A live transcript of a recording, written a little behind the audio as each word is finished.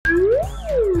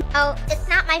Oh, it's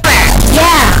not my fault.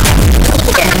 Yeah!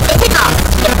 It's his fault.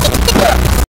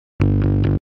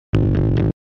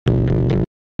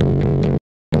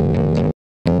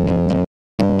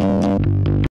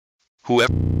 Whoever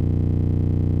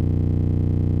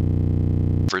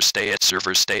stay at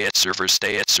server, stay at server,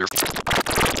 stay at server.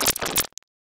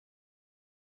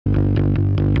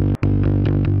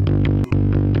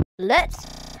 Let's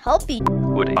help you.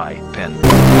 Would I pen?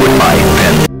 Would I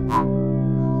pen?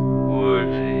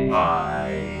 Would I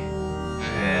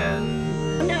pen?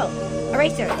 Oh no,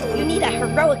 Eraser, you need a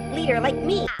heroic leader like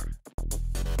me.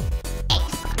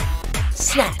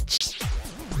 Snatch.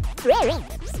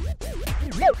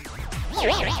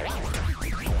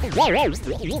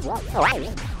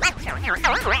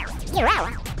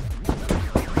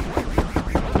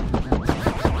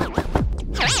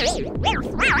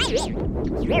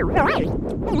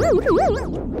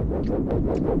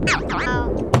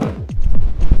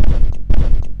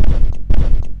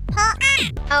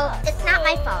 Oh, it's not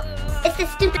my fault. It's the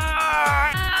stupid.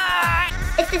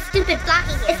 It's the stupid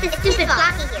blocky here. It's the stupid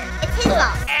blocky here. It's his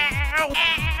fault.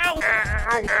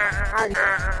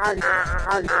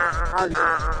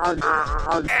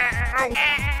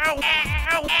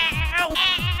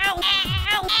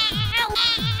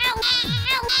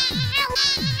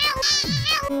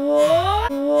 Whoa!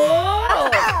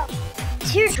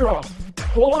 Teardrop,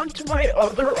 hold on to my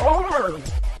other arm.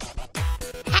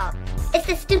 Oh, it's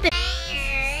the stupid.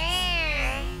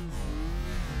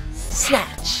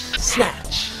 Snatch,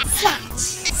 snatch, snatch,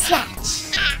 snatch.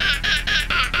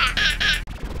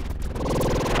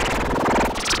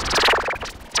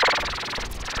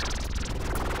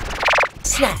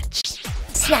 Snatch,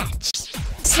 snatch,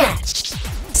 snatch,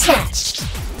 snatch.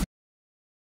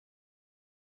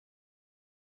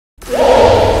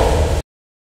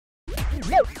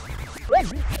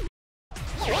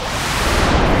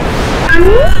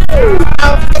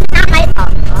 Oh, it's not my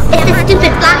fault. It's the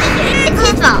stupid blocky here. It's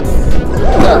his fault.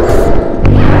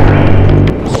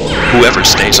 Whoever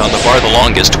stays on the bar the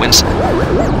longest wins.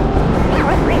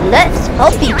 Let's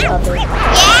help each other. Yeah!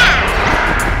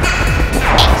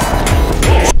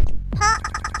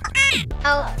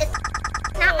 Oh, it's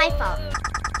not my fault.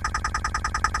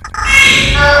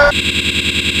 Oh.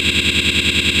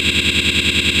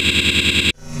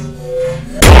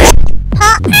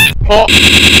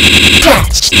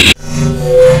 Catch!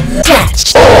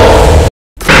 Catch!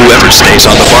 Whoever stays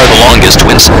on the bar the longest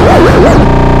wins.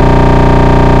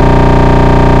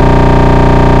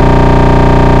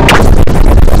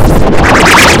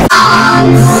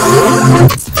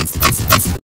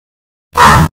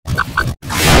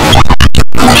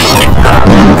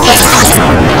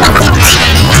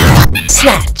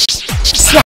 Snatch!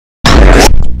 Snatch!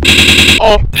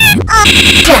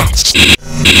 Catch! Catch!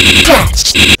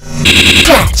 Catch!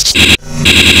 Catch!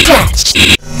 Catch! Catch!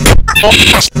 Catch!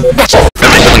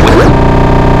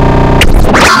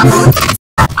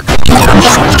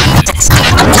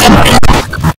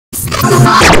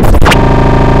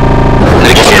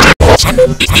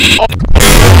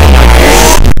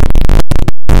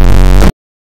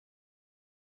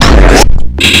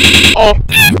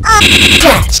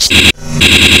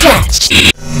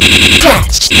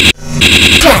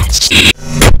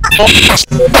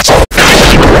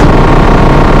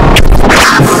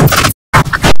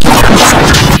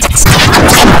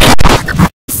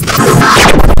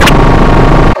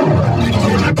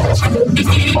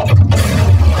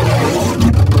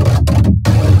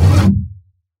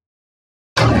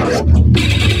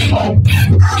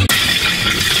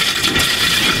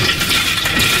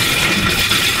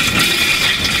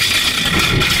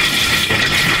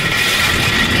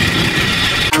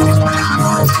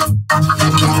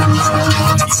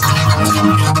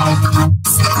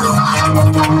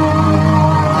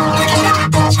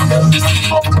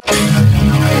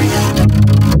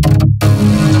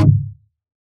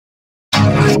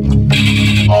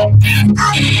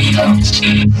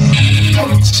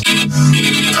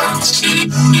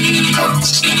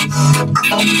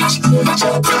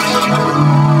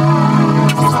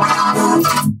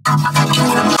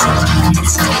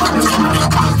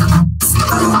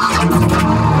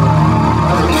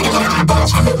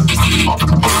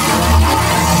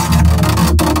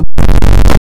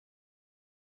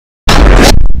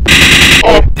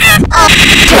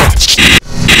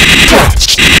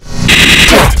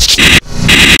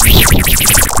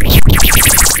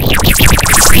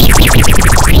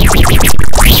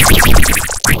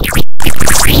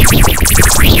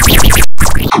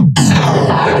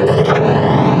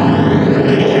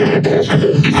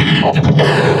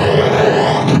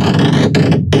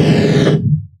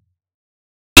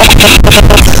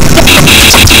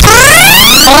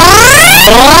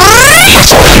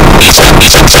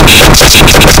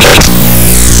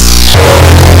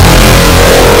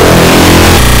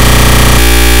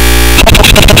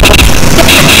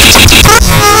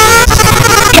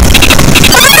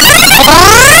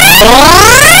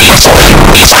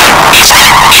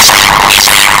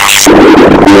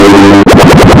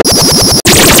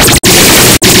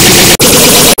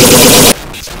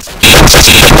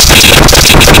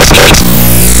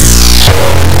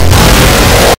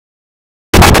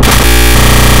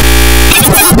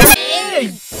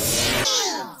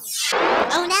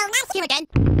 Oh no, not here again.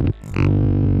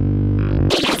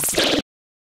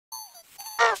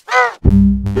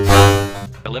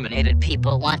 Eliminated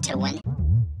People want to win.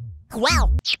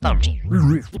 Well, spongy.